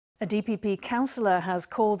A DPP councilor has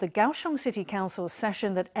called the Kaohsiung City Council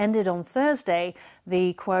session that ended on Thursday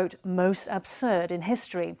the, quote, most absurd in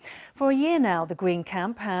history. For a year now, the Green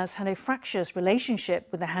camp has had a fractious relationship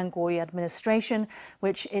with the Han Kuo-yu administration,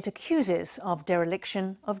 which it accuses of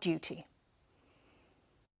dereliction of duty.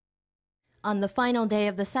 On the final day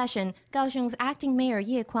of the session, Kaohsiung's acting mayor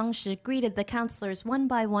Yeh Kuang-shih greeted the councilors one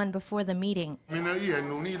by one before the meeting.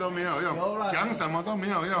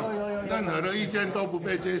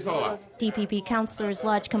 DPP councilors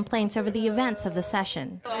lodged complaints over the events of the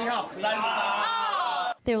session.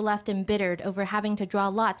 They were left embittered over having to draw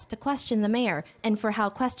lots to question the mayor and for how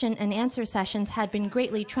question and answer sessions had been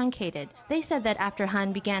greatly truncated. They said that after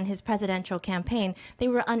Han began his presidential campaign, they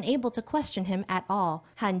were unable to question him at all.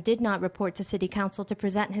 Han did not report to City Council to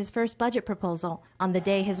present his first budget proposal. On the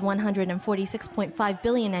day his 146.5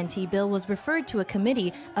 billion NT bill was referred to a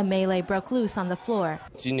committee, a melee broke loose on the floor.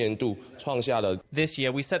 This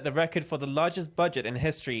year, we set the record for the largest budget in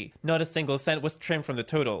history. Not a single cent was trimmed from the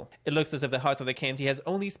total. It looks as if the heart of the KMT has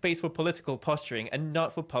only space for political posturing and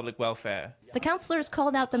not for public welfare. The councilors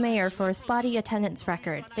called out the mayor for a spotty attendance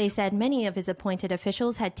record. They said many of his appointed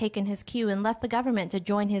officials had taken his cue and left the government to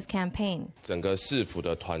join his campaign. This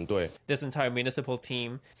entire municipal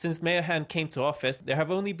team, since Mayor Han came to office, there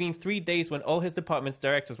have only been 3 days when all his department's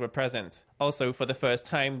directors were present. Also, for the first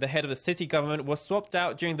time, the head of the city government was swapped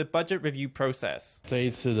out during the budget review process.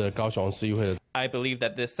 I believe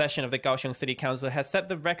that this session of the Kaohsiung City Council has set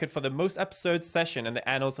the record for the most absurd session in the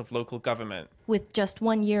annals of local government. With just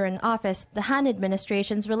 1 year in office, the Han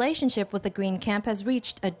administration's relationship with the Green camp has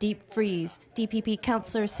reached a deep freeze. DPP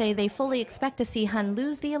councilors say they fully expect to see Han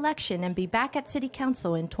lose the election and be back at City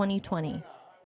Council in 2020.